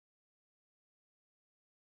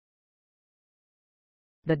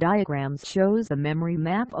The diagrams shows the memory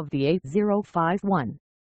map of the 8051.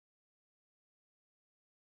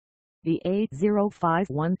 The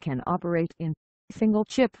 8051 can operate in single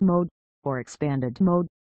chip mode or expanded mode.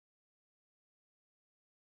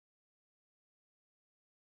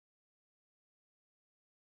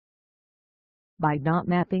 By not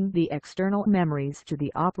mapping the external memories to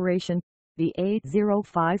the operation, the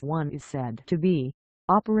 8051 is said to be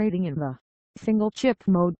operating in the single chip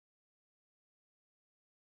mode.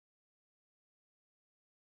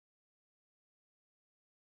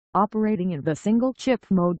 Operating in the single chip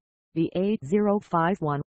mode, the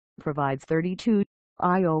 8051 provides 32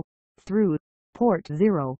 I/O through port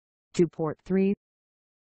 0 to port 3.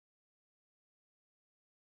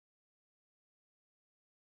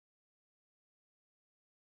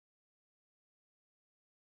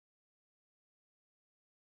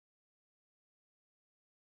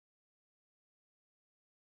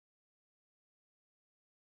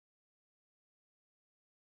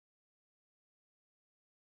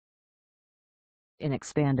 In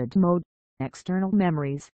expanded mode, external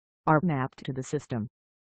memories are mapped to the system.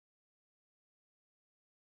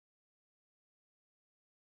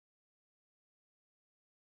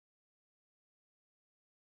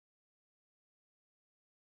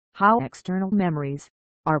 How external memories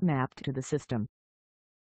are mapped to the system.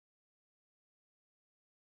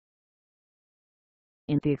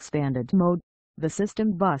 In the expanded mode, the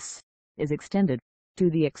system bus is extended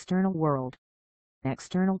to the external world.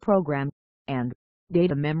 External program and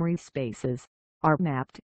data memory spaces are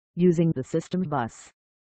mapped using the system bus.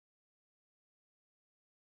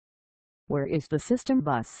 Where is the system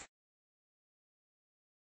bus?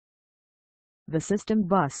 The system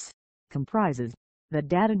bus comprises the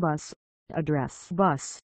data bus, address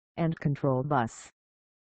bus, and control bus.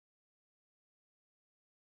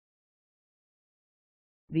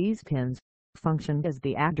 These pins function as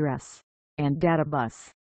the address and data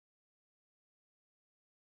bus.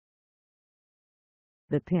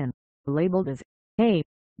 The pin, labeled as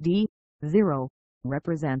A-D-0,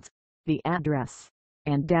 represents the address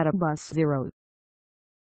and data bus 0.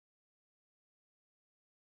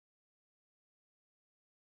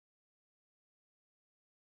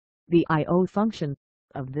 The I/O function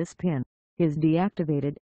of this pin is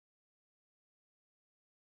deactivated.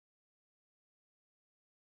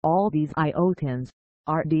 All these I/O pins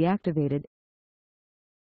are deactivated.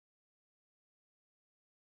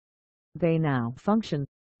 They now function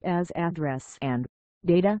as address and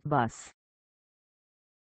data bus.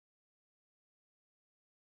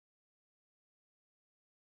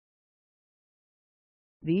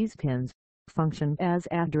 These pins function as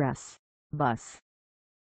address bus.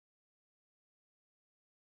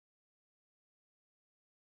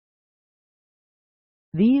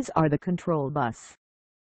 These are the control bus.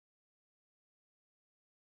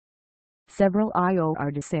 Several I/O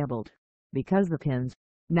are disabled because the pins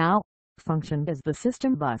now function as the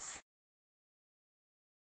system bus.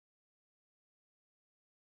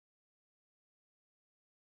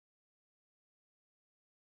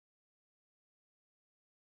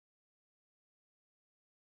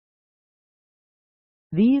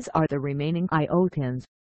 These are the remaining I/O pins.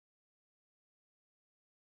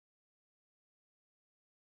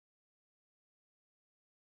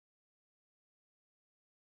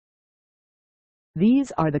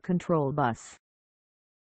 These are the control bus.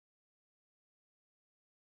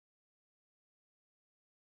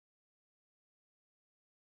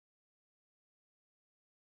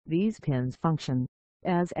 These pins function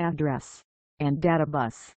as address and data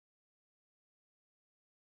bus.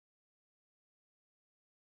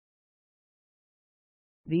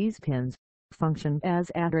 These pins function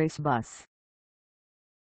as address bus.